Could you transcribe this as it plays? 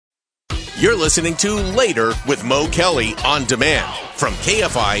You're listening to Later with Mo Kelly on demand from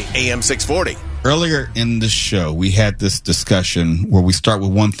KFI AM 640. Earlier in the show, we had this discussion where we start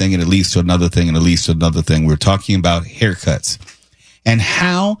with one thing and it leads to another thing and it leads to another thing. We're talking about haircuts and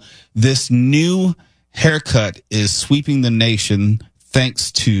how this new haircut is sweeping the nation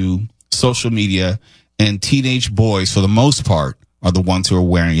thanks to social media, and teenage boys, for the most part, are the ones who are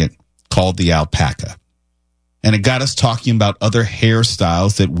wearing it, called the alpaca. And it got us talking about other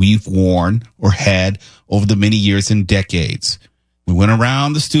hairstyles that we've worn or had over the many years and decades. We went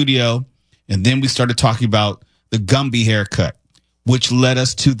around the studio, and then we started talking about the Gumby haircut, which led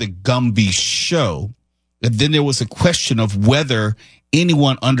us to the Gumby show. And then there was a question of whether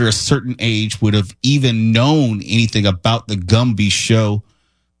anyone under a certain age would have even known anything about the Gumby show,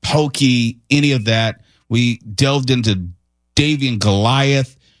 Pokey, any of that. We delved into Davy and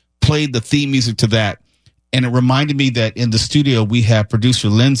Goliath, played the theme music to that. And it reminded me that in the studio, we have producer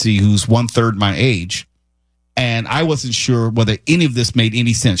Lindsey, who's 1/3 my age. And I wasn't sure whether any of this made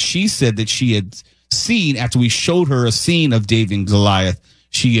any sense. She said that she had seen, after we showed her a scene of Davy and Goliath,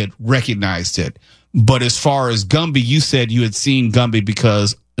 she had recognized it. But as far as Gumby, you said you had seen Gumby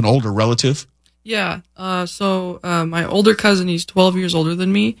because an older relative? Yeah. So my older cousin, he's 12 years older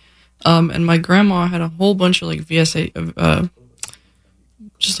than me. And my grandma had a whole bunch of like VSA,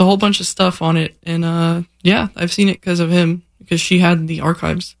 just a whole bunch of stuff on it. And yeah, I've seen it because of him, because she had the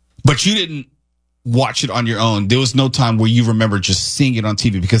archives. But you didn't watch it on your own. There was no time where you remember just seeing it on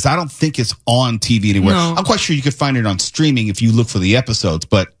TV, because I don't think it's on TV anywhere. No. I'm quite sure you could find it on streaming if you look for the episodes,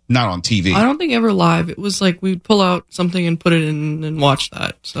 but not on TV. I don't think ever live. It was like we'd pull out something and put it in and watch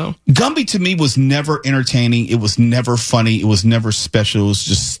that. So Gumby to me was never entertaining. It was never funny. It was never special. It was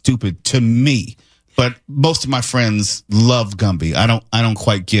just stupid to me. But most of my friends loved Gumby. I don't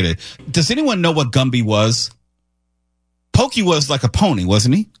quite get it. Does anyone know what Gumby was? Pokey was like a pony,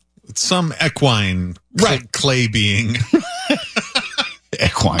 wasn't he? Some equine clay being.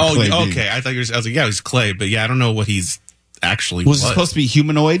 Equine clay being. Okay. I was like, yeah, he's clay, but yeah, I don't know what he's actually was. It supposed to be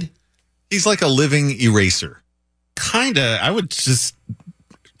humanoid? He's like a living eraser. Kinda. I would just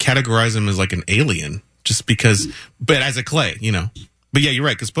categorize him as like an alien, just because, but as a clay, you know. But yeah, you're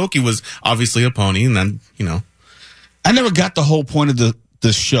right, because Pokey was obviously a pony, and then, you know. I never got the whole point of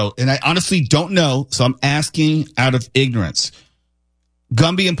the show, and I honestly don't know, so I'm asking out of ignorance.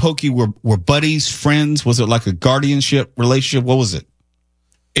 Gumby and Pokey were buddies, friends? Was it like a guardianship relationship? What was it?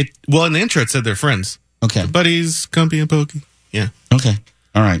 Well, in the intro, it said they're friends. Okay. They're buddies, Gumby and Pokey. Yeah. Okay.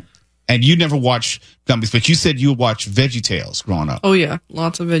 All right. And you never watched Gumby's, but you said you would watch VeggieTales growing up. Oh, yeah.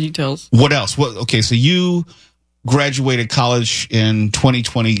 Lots of VeggieTales. What else? Okay, so you graduated college in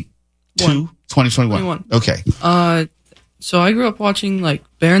 2022? 2021. Okay. So I grew up watching, like,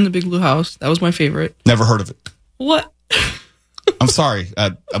 Bear in the Big Blue House. That was my favorite. Never heard of it. What? I'm sorry.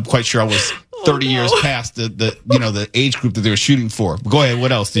 I'm quite sure I was 30 years past the age group that they were shooting for. Go ahead.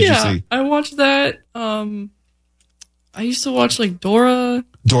 What else did you see? I watched that. I used to watch like Dora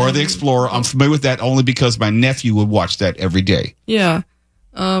the Explorer. I'm familiar with that only because my nephew would watch that every day. Yeah.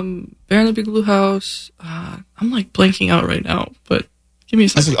 Bear in the Big Blue House. I'm like blanking out right now, but give me a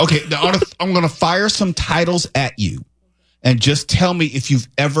second. Okay. Now I'm going to fire some titles at you and just tell me if you've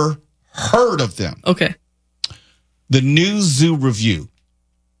ever heard of them. Okay. The New Zoo Review.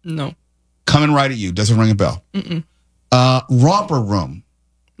 No. Coming right at you. Doesn't ring a bell. Mm-mm. Romper Room.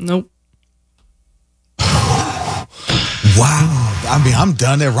 Nope. Wow. I mean, I'm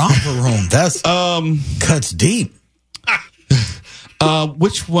done at Romper Room. That's cuts deep.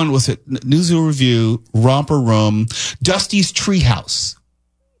 Which one was it? New Zoo Review, Romper Room, Dusty's Treehouse.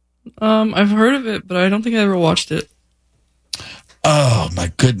 I've heard of it, but I don't think I ever watched it. Oh,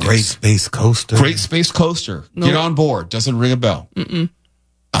 my goodness. Great Space Coaster. Great Space Coaster. Nope. Get on board. Doesn't ring a bell. Mm-mm.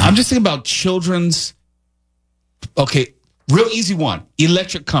 I'm just thinking about children's. Okay, real easy one.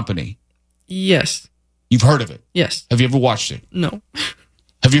 Electric Company. Yes. You've heard of it? Yes. Have you ever watched it? No.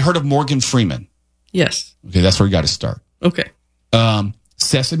 Have you heard of Morgan Freeman? Yes. Okay, that's where you got to start. Okay.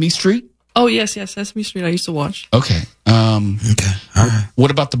 Sesame Street? Oh, yes, Sesame Street I used to watch. Okay. Okay. All right. What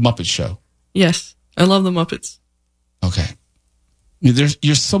about The Muppet Show? Yes. I love The Muppets. Okay.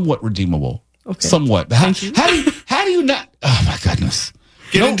 You're somewhat redeemable. Okay. Somewhat. Thank you. How do you not? Oh, my goodness.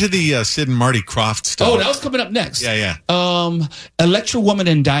 Get into the Sid and Marty Krofft stuff. Oh, that was coming up next. Yeah. Electra Woman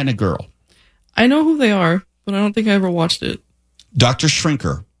and Dinah Girl. I know who they are, but I don't think I ever watched it. Dr.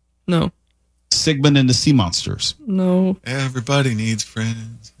 Shrinker. No. Sigmund and the Sea Monsters. No. Everybody needs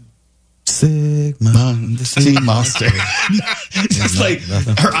friends. Sigmund the Sea Monster. Just like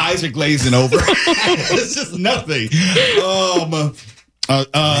nothing. Her eyes are glazing over. It's just nothing.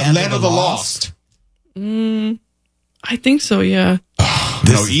 Land of the Lost. I think so, yeah.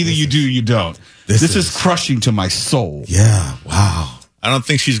 Either you do or you don't. This is crushing to my soul. Yeah, wow. I don't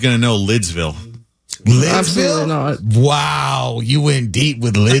think she's going to know Lidsville. Absolutely not. Wow, you went deep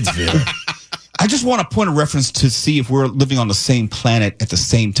with Lidsville. I just want to point a reference to see if we're living on the same planet at the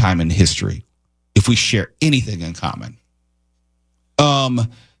same time in history, if we share anything in common.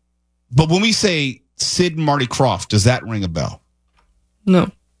 But when we say Sid and Marty Krofft, does that ring a bell?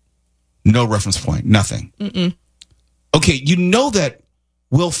 No. No reference point. Nothing. Mm-mm. Okay, you know that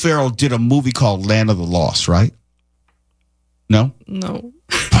Will Ferrell did a movie called Land of the Lost, right? No? No.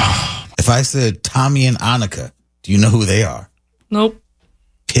 If I said Tommy and Annika, do you know who they are? Nope.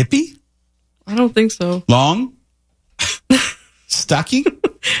 Pippi? I don't think so. Long? Stocky?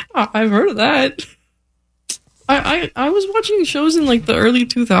 I've heard of that. I was watching shows in like the early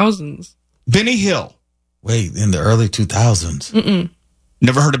 2000s. Benny Hill. Wait, in the early 2000s? Mm-mm.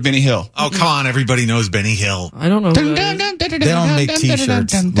 Never heard of Benny Hill. Oh, come on. Everybody knows Benny Hill. I don't know who that is. They don't make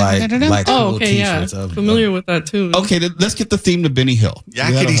t-shirts like Oh, cool okay, yeah. t-shirts of Familiar with that too. Okay, let's get the theme to Benny Hill.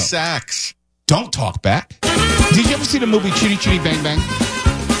 Yakety sax. Don't talk back. Did you ever see the movie Chitty Chitty Bang Bang?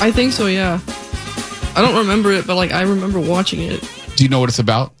 I think so, yeah. I don't remember it, but like I remember watching it. Do you know what it's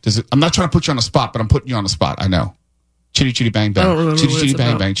about? I'm not trying to put you on the spot, but I'm putting you on the spot. I know. Chitty Chitty Bang Bang. I don't remember Chitty what Chitty it's Bang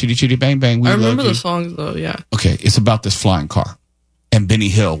about. Bang. Chitty Chitty Bang Bang. We I remember love you. the songs though, yeah. Okay, it's about this flying car. And Benny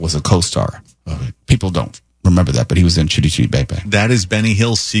Hill was a co-star of it. People don't remember that, but he was in Chitty Chitty Bang Bang. That is Benny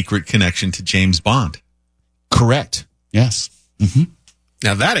Hill's secret connection to James Bond. Correct. Yes. Mm-hmm.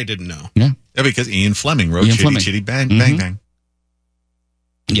 Now that I didn't know. Yeah. Yeah, because Ian Fleming wrote Ian Chitty Fleming. Chitty Bang Bang Bang.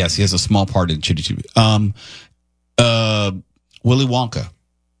 Yes, he has a small part in Chitty Chitty. Willy Wonka.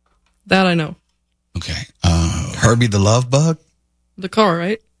 That I know. Okay. Herbie the Love Bug? The car,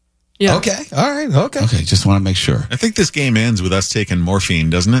 right? Yeah. Okay, all right, okay. Okay, just want to make sure. I think this game ends with us taking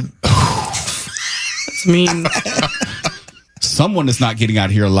morphine, doesn't it? That's mean. Someone is not getting out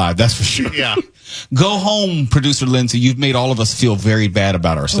of here alive, that's for sure. Yeah. Go home, Producer Lindsey. You've made all of us feel very bad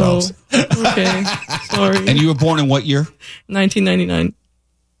about ourselves. Oh, okay. Sorry. And you were born in what year? 1999.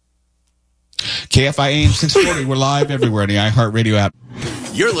 KFI AM 640. We're live everywhere in the iHeartRadio app.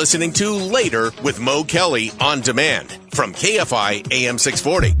 You're listening to Later with Mo Kelly on demand from KFI AM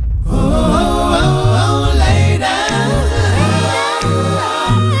 640.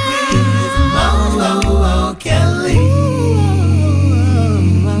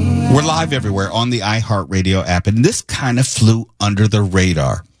 We're live everywhere on the iHeartRadio app, and this kind of flew under the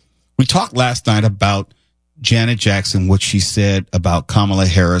radar. We talked last night about Janet Jackson, what she said about Kamala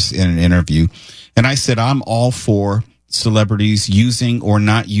Harris in an interview, and I said I'm all for celebrities using or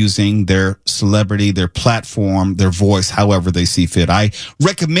not using their celebrity, their platform, their voice, however they see fit. I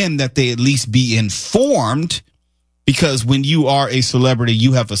recommend that they at least be informed, because when you are a celebrity,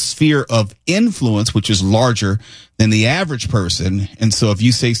 you have a sphere of influence, which is larger than the average person. And so if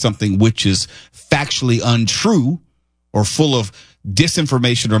you say something which is factually untrue or full of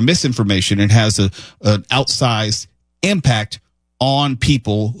disinformation or misinformation, it has an outsized impact on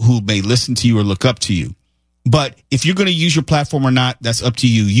people who may listen to you or look up to you. But if you're going to use your platform or not, that's up to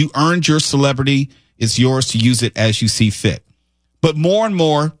you. You earned your celebrity. It's yours to use it as you see fit. But more and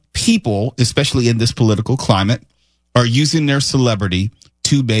more people, especially in this political climate, are using their celebrity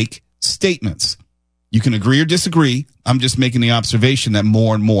to make statements. You can agree or disagree. I'm just making the observation that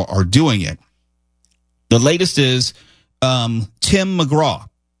more and more are doing it. The latest is Tim McGraw,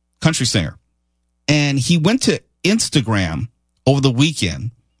 country singer. And he went to Instagram over the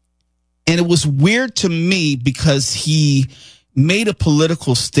weekend. And it was weird to me because he made a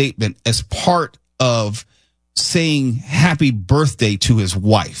political statement as part of saying happy birthday to his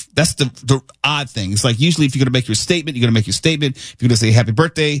wife. That's the odd thing. It's like usually if you're going to make your statement, you're going to make your statement. If you're going to say happy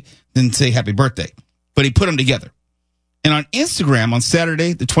birthday, then say happy birthday. But he put them together. And on Instagram on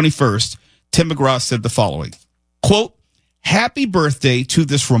Saturday, the 21st, Tim McGraw said the following, quote, "Happy birthday to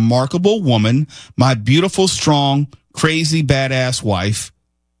this remarkable woman, my beautiful, strong, crazy, badass wife.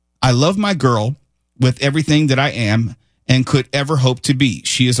 I love my girl with everything that I am and could ever hope to be.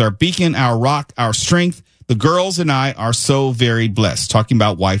 She is our beacon, our rock, our strength. The girls and I are so very blessed." Talking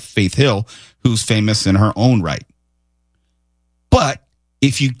about wife Faith Hill, who's famous in her own right. But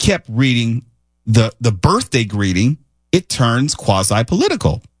if you kept reading the birthday greeting, it turns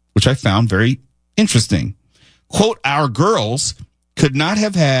quasi-political, which I found very interesting. Quote, "Our girls could not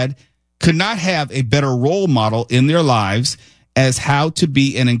have a better role model in their lives as how to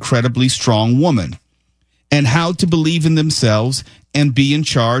be an incredibly strong woman and how to believe in themselves and be in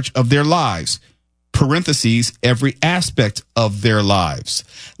charge of their lives. Parentheses, every aspect of their lives.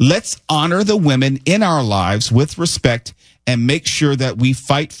 Let's honor the women in our lives with respect and make sure that we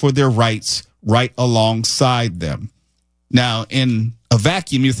fight for their rights right alongside them." Now, in a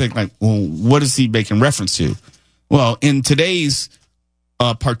vacuum, you think like, well, what is he making reference to? Well, in today's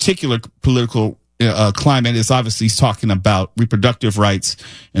particular political climate, is obviously he's talking about reproductive rights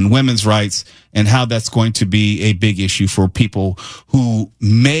and women's rights and how that's going to be a big issue for people who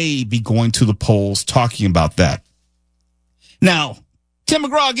may be going to the polls talking about that. Now, Tim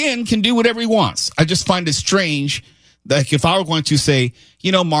McGraw, again, can do whatever he wants. I just find it strange that if I were going to say,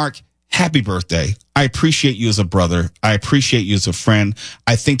 Mark, happy birthday. I appreciate you as a brother. I appreciate you as a friend.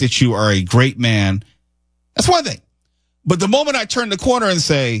 I think that you are a great man. That's one thing. But the moment I turn the corner and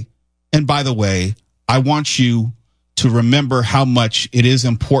say, and by the way, I want you to remember how much it is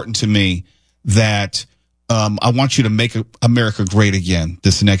important to me that I want you to make America great again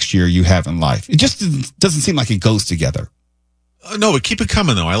this next year you have in life. It just doesn't seem like it goes together. No, but keep it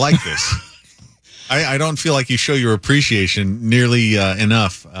coming, though. I like this. I don't feel like you show your appreciation nearly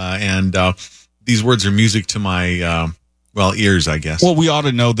enough. And these words are music to my, ears, I guess. Well, we ought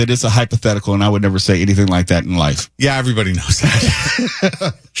to know that it's a hypothetical, and I would never say anything like that in life. Yeah, everybody knows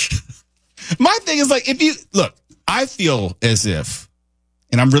that. My thing is like, I feel as if,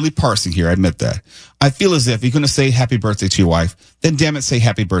 and I'm really parsing here, I admit that. I feel as if you're going to say happy birthday to your wife, then damn it, say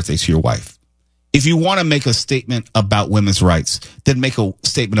happy birthday to your wife. If you want to make a statement about women's rights, then make a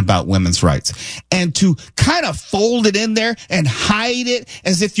statement about women's rights. And to kind of fold it in there and hide it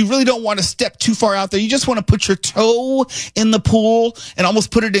as if you really don't want to step too far out there. You just want to put your toe in the pool and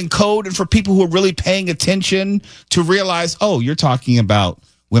almost put it in code. And for people who are really paying attention to realize, oh, you're talking about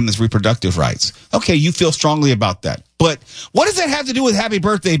women's reproductive rights. Okay, you feel strongly about that. But what does that have to do with happy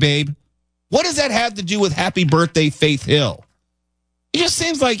birthday, babe? What does that have to do with happy birthday, Faith Hill? It just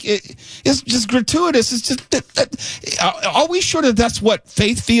seems like it's just gratuitous. It's just, are we sure that that's what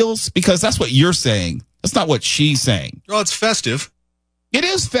Faith feels? Because that's what you're saying. That's not what she's saying. Well, it's festive. It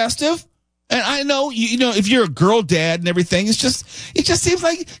is festive. And I know, if you're a girl dad and everything, it just seems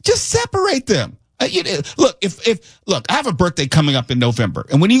like just separate them. Look, look, I have a birthday coming up in November.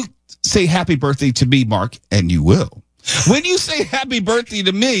 And when you say happy birthday to me, Mark, and you will, when you say happy birthday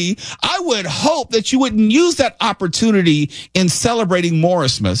to me, I would hope that you wouldn't use that opportunity in celebrating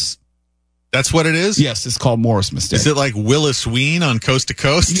Morrismas. That's what it is? Yes, it's called Morrismas Day. Is it like Willis Ween on Coast to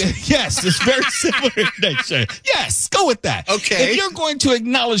Coast? Yes, it's very similar in nature. Yes, go with that. Okay. If you're going to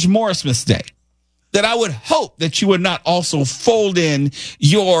acknowledge Morrismas Day, that I would hope that you would not also fold in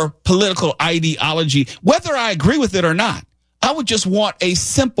your political ideology, whether I agree with it or not. I would just want a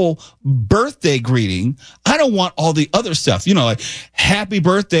simple birthday greeting. I don't want all the other stuff, like happy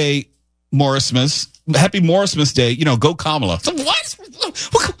birthday, Morrismas, happy Morrismas Day, go Kamala. So what?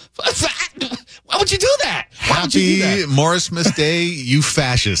 Why would you do that? Happy Morrismas Day, you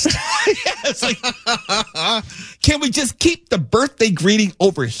fascist. Yes, can we just keep the birthday greeting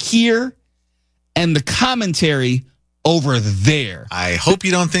over here and the commentary over there? I hope you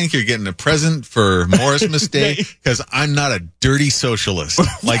don't think you're getting a present for Morrismas Day, because I'm not a dirty socialist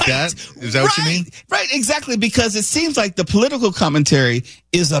like that. Is that what you mean? Right, exactly, because it seems like the political commentary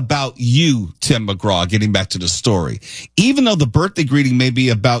is about you, Tim McGraw, getting back to the story. Even though the birthday greeting may be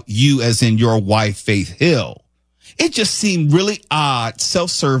about you as in your wife, Faith Hill, it just seemed really odd,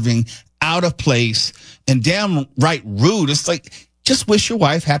 self-serving, out of place, and damn right rude. It's like, just wish your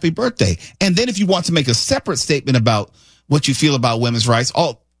wife happy birthday. And then if you want to make a separate statement about what you feel about women's rights,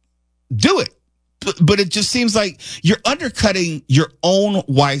 do it. But it just seems like you're undercutting your own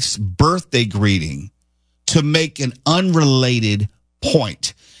wife's birthday greeting to make an unrelated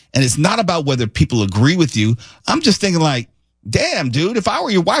point. And it's not about whether people agree with you. I'm just thinking like, damn, dude, if I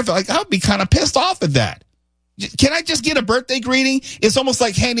were your wife, I would be kind of pissed off at that. Can I just get a birthday greeting? It's almost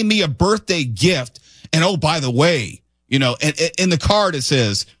like handing me a birthday gift. And oh, by the way, and in the card it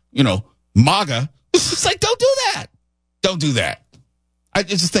says, MAGA. It's like, don't do that. Don't do that. I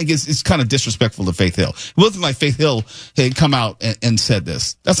just think it's kind of disrespectful to Faith Hill. It wasn't like Faith Hill had come out and said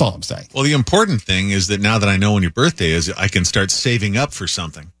this. That's all I'm saying. Well, the important thing is that now that I know when your birthday is, I can start saving up for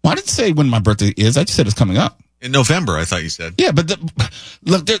something. Well, I didn't say when my birthday is. I just said it's coming up. In November, I thought you said. Yeah, but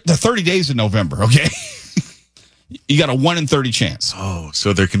look, the 30 days in November, okay? You got a 1 in 30 chance. Oh,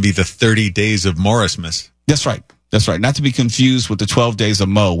 so there can be the 30 days of Morrismas. That's right. That's right. Not to be confused with the 12 days of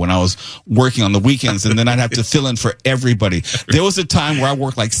Mo when I was working on the weekends, and then I'd have to fill in for everybody. There was a time where I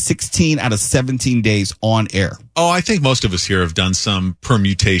worked like 16 out of 17 days on air. Oh, I think most of us here have done some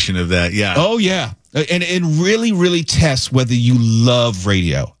permutation of that. Yeah. Oh, yeah. And it really, really tests whether you love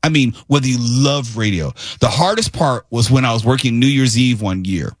radio. I mean, whether you love radio. The hardest part was when I was working New Year's Eve one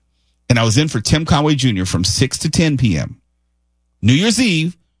year, and I was in for Tim Conway Jr. from 6 to 10 p.m. New Year's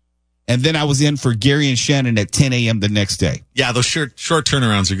Eve. And then I was in for Gary and Shannon at 10 a.m. the next day. Yeah, those short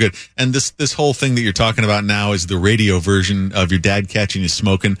turnarounds are good. And this whole thing that you're talking about now is the radio version of your dad catching you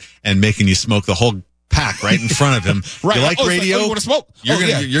smoking and making you smoke the whole pack right in front of him. Right. You like radio? You want to smoke?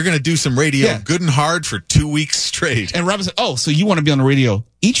 You're gonna do some radio good and hard for 2 weeks straight. And Robin said, so you want to be on the radio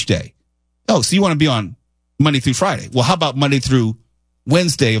each day? Oh, so you want to be on Monday through Friday? Well, how about Monday through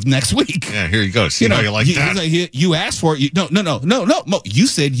Wednesday of next week? Yeah, here you go. See how you like that? You asked for it. No. Mo, you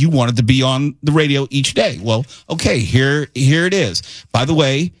said you wanted to be on the radio each day. Well, okay, here it is. By the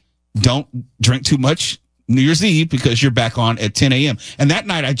way, don't drink too much New Year's Eve because you're back on at 10 a.m. And that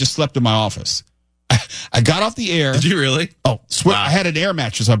night I just slept in my office. I got off the air. Did you really? Oh, swear! Wow. I had an air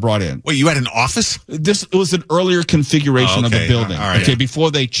mattress I brought in. Wait, you had an office? It was an earlier configuration of the building. All right, before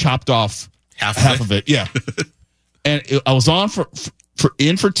they chopped off half of it. Yeah. And I was on for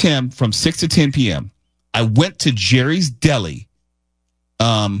Tim from 6 to 10 p.m. I went to Jerry's Deli,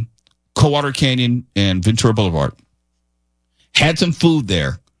 Coldwater Canyon and Ventura Boulevard. Had some food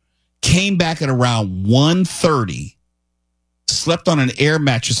there. Came back at around 1:30. Slept on an air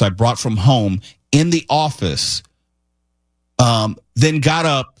mattress I brought from home in the office. Then got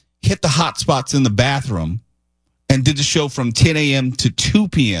up, hit the hot spots in the bathroom, and did the show from 10 a.m. to 2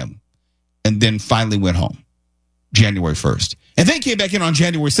 p.m. And then finally went home January 1st. And then came back in on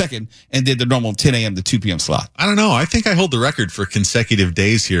January 2nd and did the normal 10 a.m. to 2 p.m. slot. I don't know. I think I hold the record for consecutive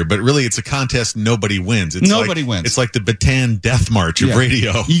days here, but really it's a contest nobody wins. Nobody wins. It's like the Bataan Death March of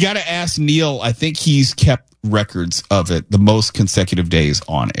radio. You got to ask Neil. I think he's kept records of it, the most consecutive days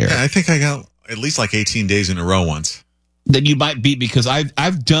on air. Yeah, I think I got at least like 18 days in a row once. Then you might beat, because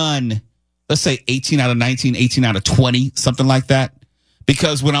I've done, let's say 18 out of 19, 18 out of 20, something like that.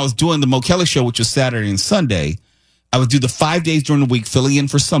 Because when I was doing the Mo Kelly show, which was Saturday and Sunday, I would do the 5 days during the week filling in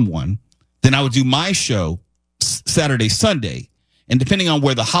for someone. Then I would do my show Saturday, Sunday. And depending on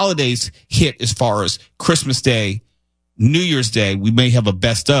where the holidays hit as far as Christmas Day, New Year's Day, we may have a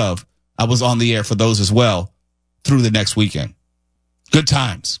best of. I was on the air for those as well through the next weekend. Good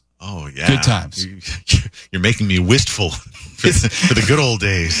times. Oh, yeah. Good times. You're making me wistful for the good old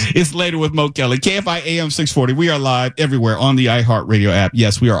days. It's Later with Mo Kelly. KFI AM 640. We are live everywhere on the iHeartRadio app.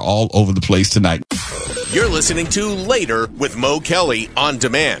 Yes, we are all over the place tonight. You're listening to Later with Mo Kelly on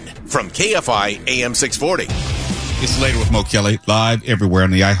demand from KFI AM 640. It's Later with Mo Kelly, live everywhere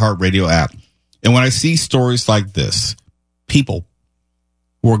on the iHeartRadio app. And when I see stories like this, people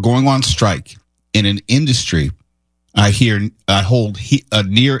who are going on strike in an industry I hold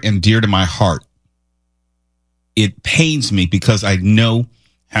near and dear to my heart, it pains me because I know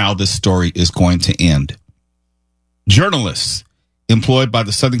how this story is going to end. Journalists employed by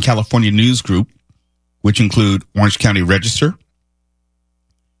the Southern California News Group, which include Orange County Register,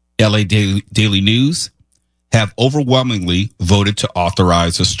 LA Daily News, have overwhelmingly voted to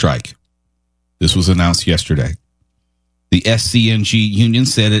authorize a strike. This was announced yesterday. The SCNG union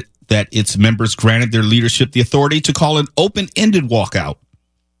said that its members granted their leadership the authority to call an open-ended walkout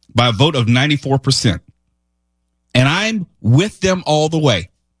by a vote of 94%. And I'm with them all the way.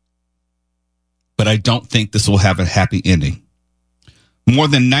 But I don't think this will have a happy ending. More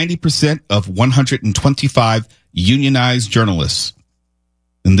than 90% of 125 unionized journalists,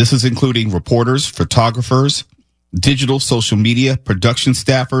 and this is including reporters, photographers, digital social media, production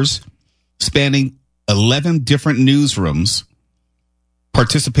staffers, spanning 11 different newsrooms,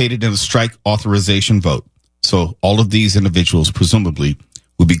 participated in a strike authorization vote. So all of these individuals presumably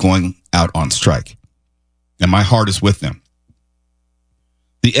will be going out on strike. And my heart is with them.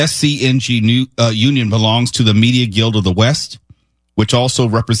 The SCNG union belongs to the Media Guild of the West, which also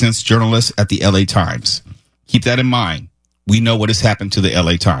represents journalists at the LA Times. Keep that in mind. We know what has happened to the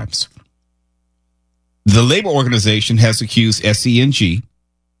LA Times. The labor organization has accused SCNG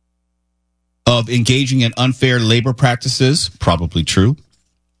of engaging in unfair labor practices, probably true.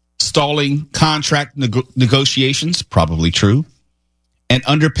 Stalling contract negotiations, probably true. And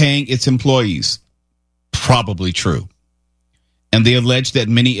underpaying its employees, probably true. And they allege that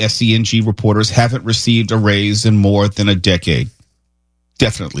many SCNG reporters haven't received a raise in more than a decade.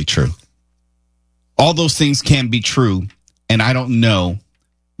 Definitely true. All those things can be true, and I don't know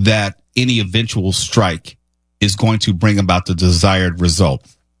that any eventual strike is going to bring about the desired result.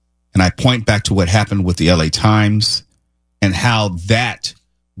 And I point back to what happened with the LA Times and how that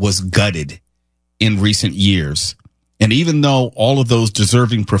was gutted in recent years. And even though all of those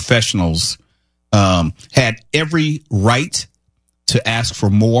deserving professionals had every right to ask for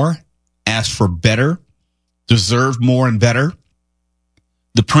more, ask for better, deserve more and better,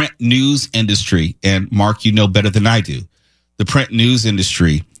 the print news industry, and Mark, you know better than I do, the print news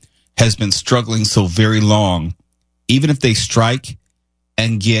industry has been struggling so very long. Even if they strike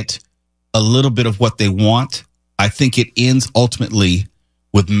and get a little bit of what they want, I think it ends ultimately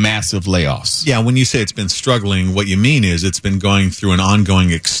with massive layoffs. Yeah, when you say it's been struggling, what you mean is it's been going through an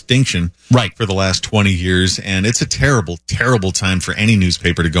ongoing extinction for the last 20 years, and it's a terrible, terrible time for any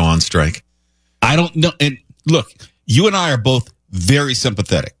newspaper to go on strike. I don't know. And look, you and I are both very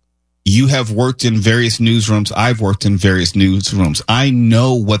sympathetic. You have worked in various newsrooms. I've worked in various newsrooms. I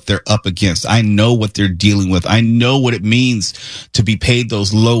know what they're up against. I know what they're dealing with. I know what it means to be paid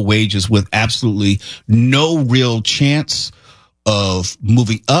those low wages with absolutely no real chance of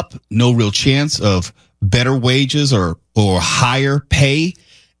moving up, no real chance of better wages or higher pay.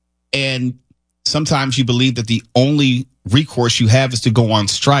 And sometimes you believe that the only recourse you have is to go on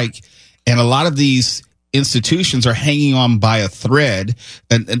strike. And a lot of these institutions are hanging on by a thread.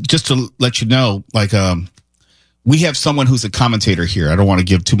 And just to let you know, like, we have someone who's a commentator here. I don't want to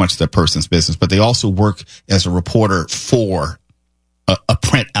give too much of that person's business, but they also work as a reporter for a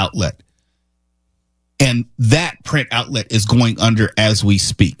print outlet. And that print outlet is going under as we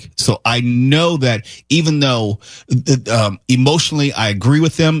speak. So I know that even though emotionally I agree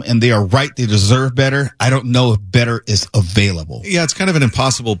with them and they are right, they deserve better, I don't know if better is available. Yeah, it's kind of an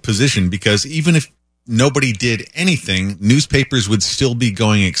impossible position because even if nobody did anything, newspapers would still be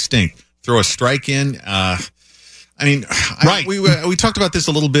going extinct. Throw a strike in. We talked about this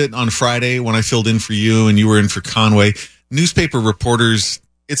a little bit on Friday when I filled in for you and you were in for Conway. Newspaper reporters,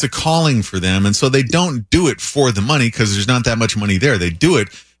 it's a calling for them, and so they don't do it for the money because there's not that much money there. They do it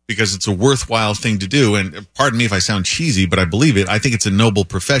because it's a worthwhile thing to do, and pardon me if I sound cheesy, but I believe it. I think it's a noble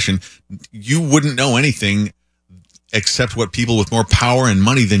profession. You wouldn't know anything except what people with more power and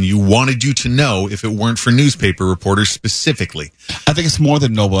money than you wanted you to know if it weren't for newspaper reporters specifically. I think it's more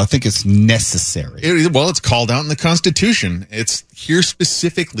than noble. I think it's necessary. It's called out in the Constitution. It's here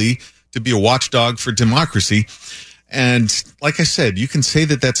specifically to be a watchdog for democracy. And like I said, you can say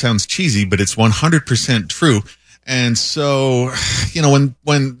that sounds cheesy, but it's 100% true. And so,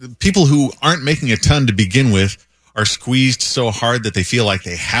 when people who aren't making a ton to begin with are squeezed so hard that they feel like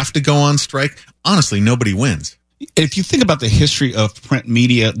they have to go on strike, honestly, nobody wins. If you think about the history of print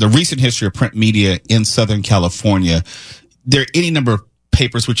media, the recent history of print media in Southern California, there are any number of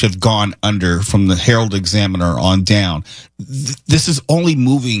papers which have gone under from the Herald Examiner on down. This is only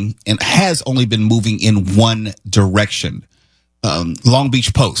moving and has only been moving in one direction. Long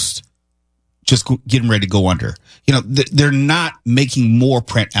Beach Post just getting ready to go under. They're not making more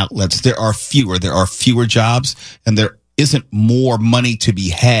print outlets. There are fewer jobs, and there isn't more money to be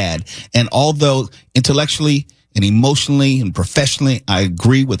had. And although intellectually and emotionally and professionally, I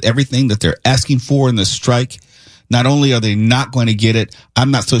agree with everything that they're asking for in this strike, not only are they not going to get it,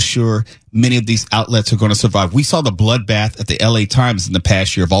 I'm not so sure many of these outlets are going to survive. We saw the bloodbath at the LA Times in the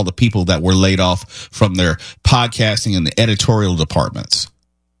past year of all the people that were laid off from their podcasting and the editorial departments.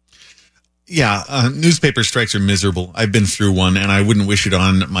 Yeah, newspaper strikes are miserable. I've been through one, and I wouldn't wish it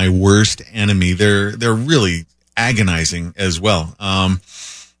on my worst enemy. They're really agonizing as well,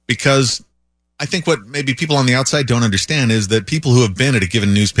 because I think what maybe people on the outside don't understand is that people who have been at a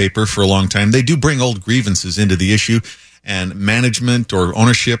given newspaper for a long time, they do bring old grievances into the issue, and management or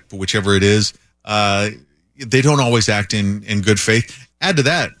ownership, whichever it is, they don't always act in good faith. Add to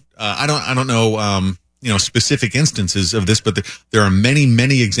that, I don't know, specific instances of this, but there are many,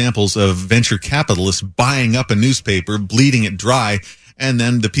 many examples of venture capitalists buying up a newspaper, bleeding it dry, and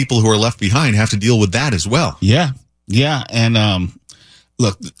then the people who are left behind have to deal with that as well. Yeah. And,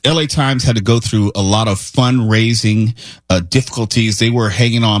 look, LA Times had to go through a lot of fundraising difficulties. They were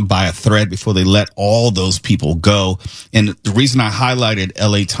hanging on by a thread before they let all those people go. And the reason I highlighted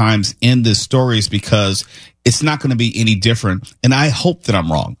LA Times in this story is because it's not going to be any different. And I hope that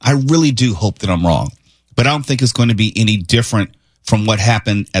I'm wrong. I really do hope that I'm wrong. But I don't think it's going to be any different from what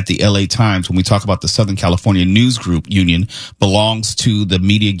happened at the LA Times. When we talk about the Southern California News Group Union, belongs to the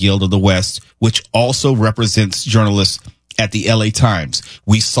Media Guild of the West, which also represents journalists at the LA Times.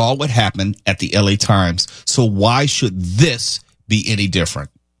 We saw what happened at the LA Times. So why should this be any different?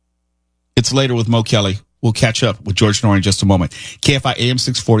 It's Later with Mo Kelly. We'll catch up with George Norrie in just a moment. KFI AM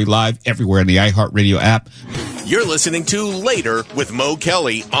 640 live everywhere in the iHeartRadio app. You're listening to Later with Mo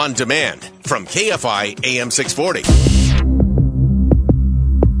Kelly on demand from KFI AM 640.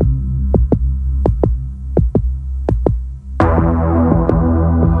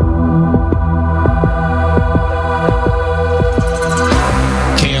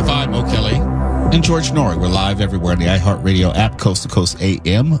 And George Norrie. We're live everywhere in the iHeartRadio app, Coast to Coast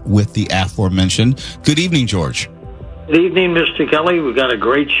AM, with the aforementioned. Good evening, George. Good evening, Mr. Kelly. We've got a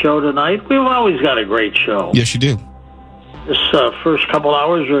great show tonight. We've always got a great show. Yes, you do. This first couple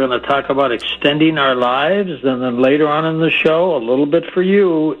hours, we're going to talk about extending our lives, and then later on in the show, a little bit for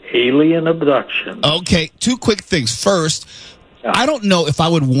you, alien abduction. Okay, two quick things. First, I don't know if I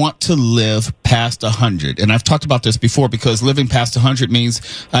would want to live past 100. And I've talked about this before, because living past 100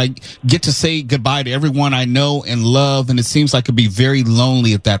 means I get to say goodbye to everyone I know and love, and it seems like it'd be very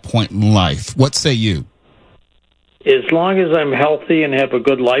lonely at that point in life. What say you? As long as I'm healthy and have a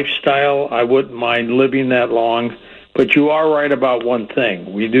good lifestyle, I wouldn't mind living that long. But you are right about one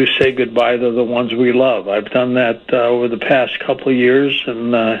thing. We do say goodbye to the ones we love. I've done that over the past couple of years,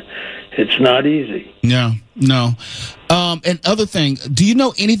 and it's not easy. No. And other thing, do you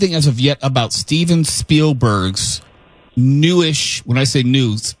know anything as of yet about Steven Spielberg's newish, when I say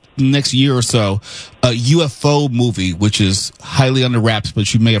news, next year or so, a UFO movie, which is highly under wraps,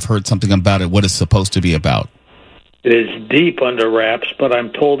 but you may have heard something about it, what it's supposed to be about? It is deep under wraps, but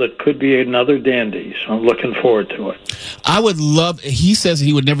I'm told it could be another dandy, so I'm looking forward to it. I would love, he says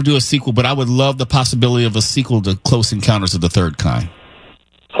he would never do a sequel, but I would love the possibility of a sequel to Close Encounters of the Third Kind.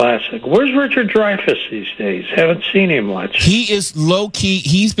 Classic. Where's Richard Dreyfuss these days? Haven't seen him much. He is low-key.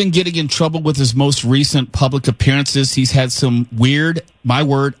 He's been getting in trouble with his most recent public appearances. He's had some weird, my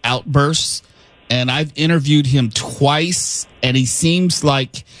word, outbursts, and I've interviewed him twice, and he seems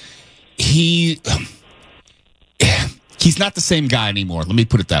like he's not the same guy anymore. Let me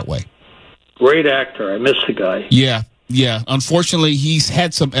put it that way. Great actor. I miss the guy. Yeah. Unfortunately, he's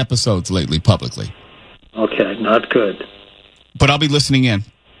had some episodes lately publicly. Okay, not good. But I'll be listening in.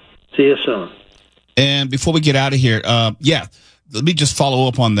 See you soon. And before we get out of here, let me just follow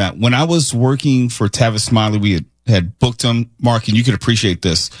up on that. When I was working for Tavis Smiley, we had booked him, Mark, and you could appreciate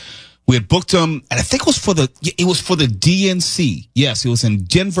this. We had booked him, and I think it was for the DNC. Yes, it was in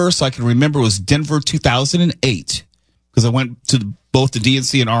Denver, so I can remember it was Denver 2008, because I went to both the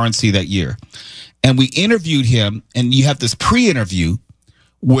DNC and RNC that year. And we interviewed him, and you have this pre-interview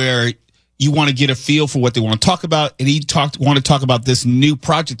where you want to get a feel for what they want to talk about, and he wanted to talk about this new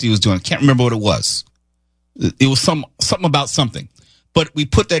project he was doing. I can't remember what it was. It was something about something. But we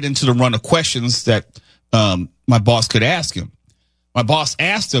put that into the run of questions that my boss could ask him. My boss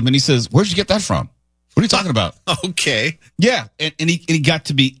asked him, and he says, "Where'd you get that from? What are you talking about?" Okay. Yeah, and he got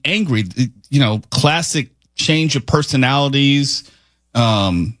to be angry. You know, classic change of personalities,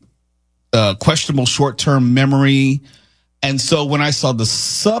 questionable short-term memory. And so when I saw the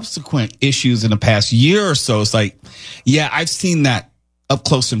subsequent issues in the past year or so, it's like, yeah, I've seen that up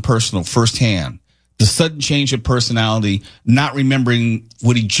close and personal firsthand. The sudden change of personality, not remembering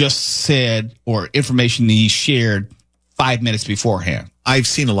what he just said or information that he shared 5 minutes beforehand. I've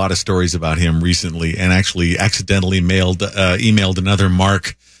seen a lot of stories about him recently, and actually accidentally emailed another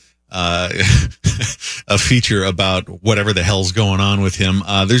Mark a feature about whatever the hell's going on with him.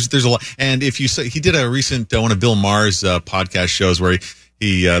 There's a lot, and if you say he did a recent one of Bill Maher's podcast shows where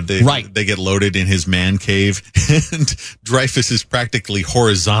they get loaded in his man cave, and Dreyfuss is practically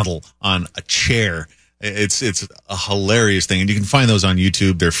horizontal on a chair. It's a hilarious thing, and you can find those on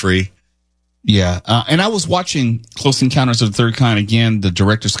YouTube. They're free. Yeah, and I was watching Close Encounters of the Third Kind again, the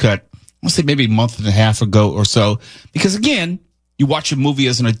director's cut. I want to say maybe a month and a half ago or so, because again, you watch a movie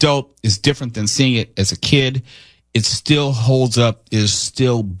as an adult is different than seeing it as a kid. It still holds up, is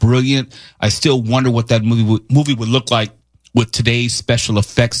still brilliant. I still wonder what that movie would look like with today's special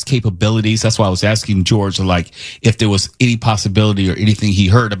effects capabilities. That's why I was asking George, like, if there was any possibility or anything he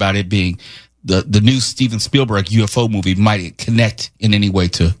heard about it being the new Steven Spielberg UFO movie might connect in any way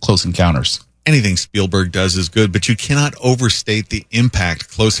to Close Encounters. Anything Spielberg does is good, but you cannot overstate the impact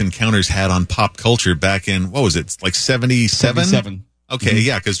Close Encounters had on pop culture back in, what was it, like 77? 77. Okay,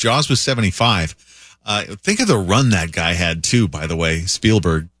 yeah, because Jaws was 75. Think of the run that guy had, too, by the way,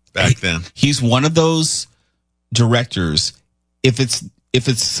 Spielberg, back then. He's one of those directors, if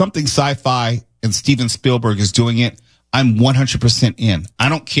it's something sci-fi and Steven Spielberg is doing it, I'm 100% in. I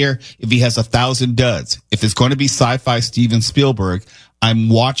don't care if he has 1,000 duds. If it's going to be sci-fi Steven Spielberg, I'm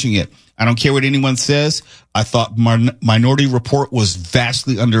watching it. I don't care what anyone says. I thought Minority Report was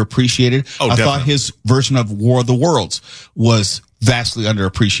vastly underappreciated. I thought his version of War of the Worlds was vastly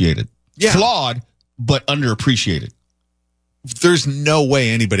underappreciated. Yeah. Flawed, but underappreciated. There's no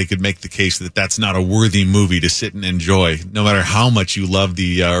way anybody could make the case that that's not a worthy movie to sit and enjoy, no matter how much you love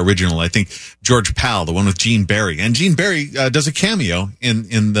the original. I think George Powell, the one with Gene Barry, and Gene Barry does a cameo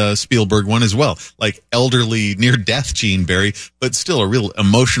in the Spielberg one as well, like elderly, near-death Gene Barry, but still a real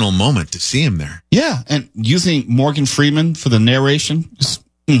emotional moment to see him there. Yeah, and using Morgan Freeman for the narration,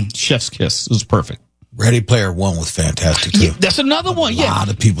 chef's kiss. It was perfect. Ready Player One was fantastic too. Yeah, that's another one. A lot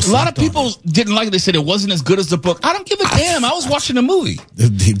of people didn't like it. They said it wasn't as good as the book. I don't give a damn. I was watching the movie. I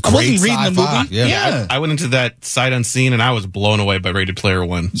wasn't reading the movie. Yeah. I went into that sight unseen, and I was blown away by Ready Player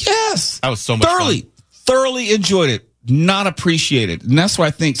One. Yes, that was so much fun. Thoroughly enjoyed it. Not appreciated, and that's why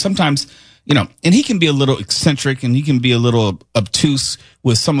I think sometimes, and he can be a little eccentric and he can be a little obtuse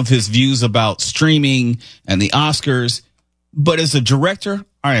with some of his views about streaming and the Oscars. But as a director,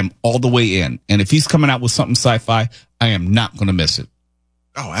 I am all the way in. And if he's coming out with something sci-fi, I am not going to miss it.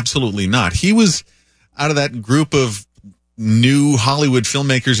 Oh, absolutely not. He was out of that group of new Hollywood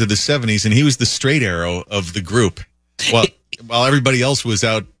filmmakers of the 70s, and he was the straight arrow of the group. Well, while everybody else was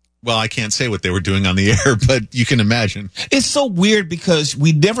out, well, I can't say what they were doing on the air, but you can imagine. It's so weird because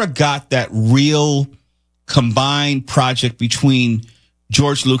we never got that real combined project between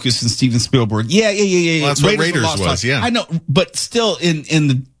George Lucas and Steven Spielberg. Yeah. Well, that's what Raiders was, yeah. I know, but still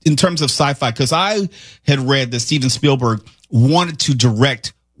in terms of sci-fi, because I had read that Steven Spielberg wanted to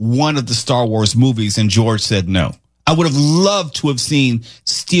direct one of the Star Wars movies, and George said no. I would have loved to have seen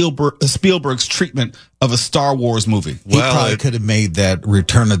Spielberg's treatment of a Star Wars movie. He probably could have made that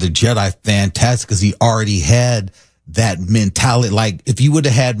Return of the Jedi fantastic because he already had that mentality. Like, if you would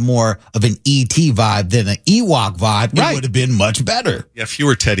have had more of an E.T. vibe than an Ewok vibe, it would have been much better. Yeah,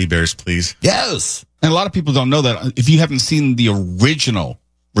 fewer teddy bears, please. Yes. And a lot of people don't know that. If you haven't seen the original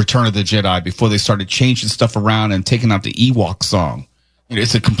Return of the Jedi before they started changing stuff around and taking out the Ewok song,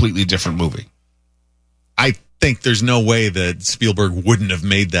 it's a completely different movie. I think there's no way that Spielberg wouldn't have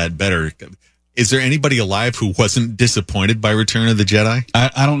made that better. Is there anybody alive who wasn't disappointed by Return of the Jedi?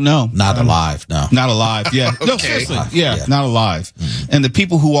 I don't know. Not alive, no. Not alive, yeah. Okay. No, seriously. Yeah, not alive. Mm-hmm. And the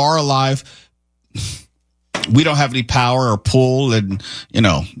people who are alive, we don't have any power or pull, and,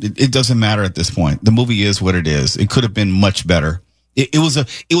 it doesn't matter at this point. The movie is what it is. It could have been much better. It was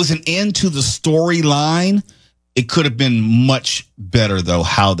an end to the storyline. It could have been much better, though,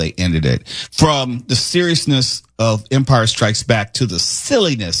 how they ended it. From the seriousness of Empire Strikes Back to the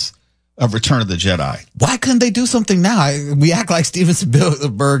silliness of Return of the Jedi. Why couldn't they do something now? We act like Steven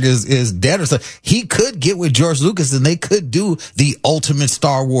Spielberg is dead or something. He could get with George Lucas and they could do the ultimate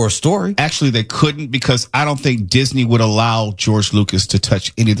Star Wars story. Actually, they couldn't, because I don't think Disney would allow George Lucas to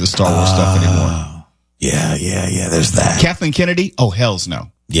touch any of the Star Wars stuff anymore. Yeah. There's that. Kathleen Kennedy? Oh, hells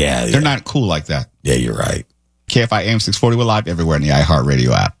no. Yeah. They're not cool like that. Yeah, you're right. KFI AM 640, we're live everywhere in the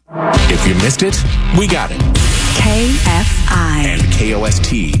iHeartRadio app. If you missed it, we got it. KFI And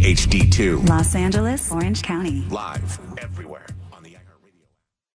KOST HD2. Los Angeles, Orange County. Live.